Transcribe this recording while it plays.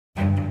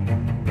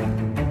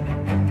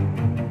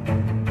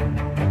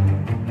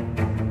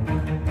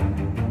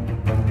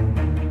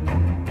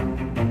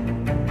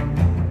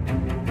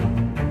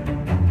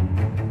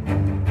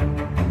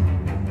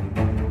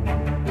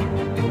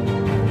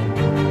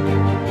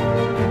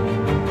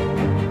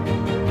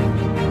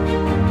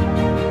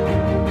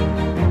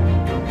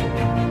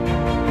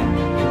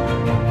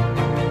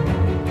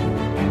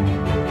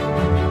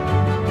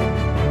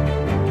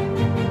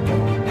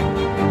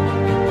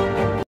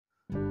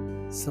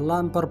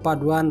Salam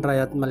perpaduan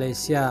rakyat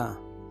Malaysia.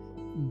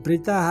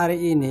 Berita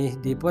hari ini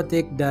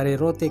dipetik dari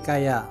Roti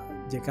Kaya.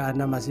 Jika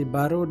Anda masih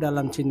baru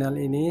dalam channel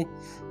ini,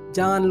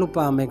 jangan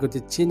lupa mengikuti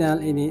channel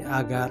ini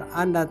agar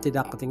Anda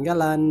tidak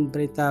ketinggalan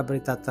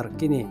berita-berita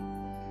terkini.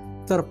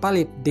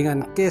 Terpalit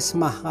dengan kes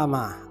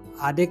Mahkamah.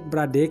 Adik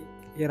Beradik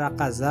Ira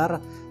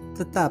Kazar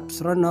tetap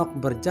seronok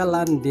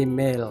berjalan di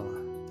mail.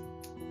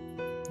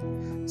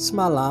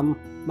 Semalam,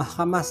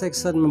 Mahkamah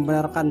Seksyen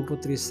membenarkan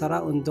Putri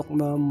Sarah untuk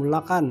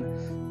memulakan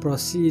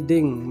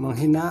prosiding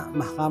menghina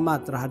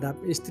Mahkamah terhadap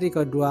istri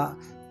kedua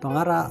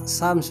pengarah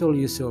Samsul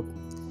Yusuf,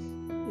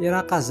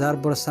 Ira Kazar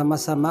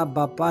bersama-sama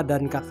bapak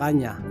dan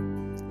kakaknya.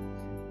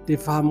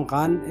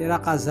 Difahamkan Ira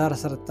Kazar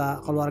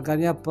serta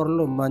keluarganya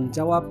perlu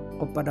menjawab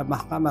kepada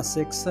Mahkamah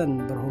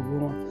Seksyen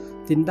berhubung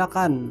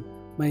tindakan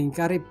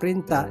mengingkari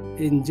perintah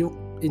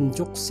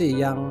injuksi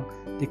yang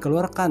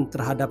dikeluarkan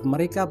terhadap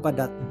mereka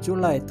pada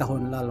Juli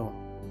tahun lalu.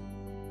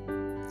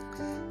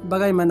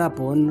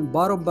 Bagaimanapun,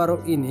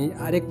 baru-baru ini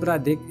adik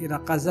beradik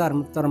Ira Kazar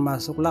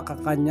termasuklah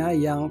kakaknya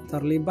yang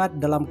terlibat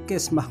dalam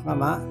kes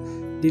Mahkamah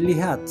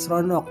dilihat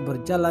seronok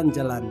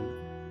berjalan-jalan.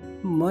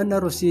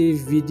 Menerusi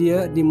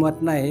video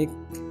dimuat naik,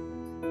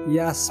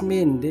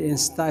 Yasmin di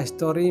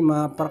Instastory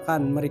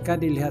memaparkan mereka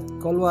dilihat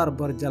keluar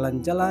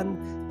berjalan-jalan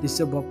di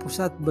sebuah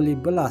pusat beli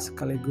belah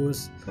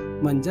sekaligus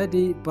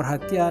menjadi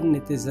perhatian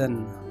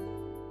netizen.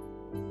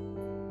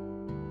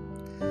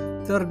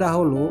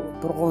 Terdahulu,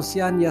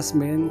 perkongsian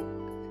Yasmin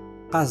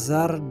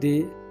Kazar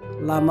di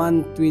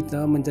laman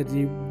Twitter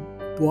menjadi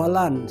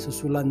bualan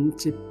susulan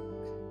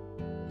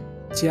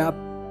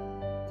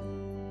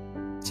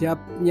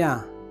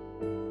ciapnya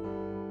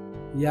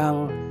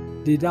yang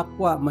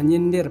didakwa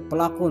menyindir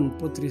pelakon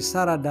Putri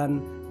Sarah dan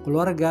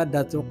keluarga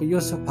Datuk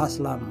Yusuf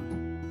Haslam.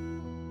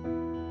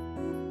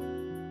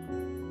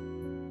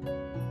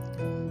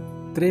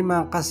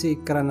 Terima kasih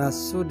karena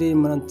sudi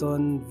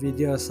menonton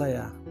video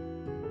saya.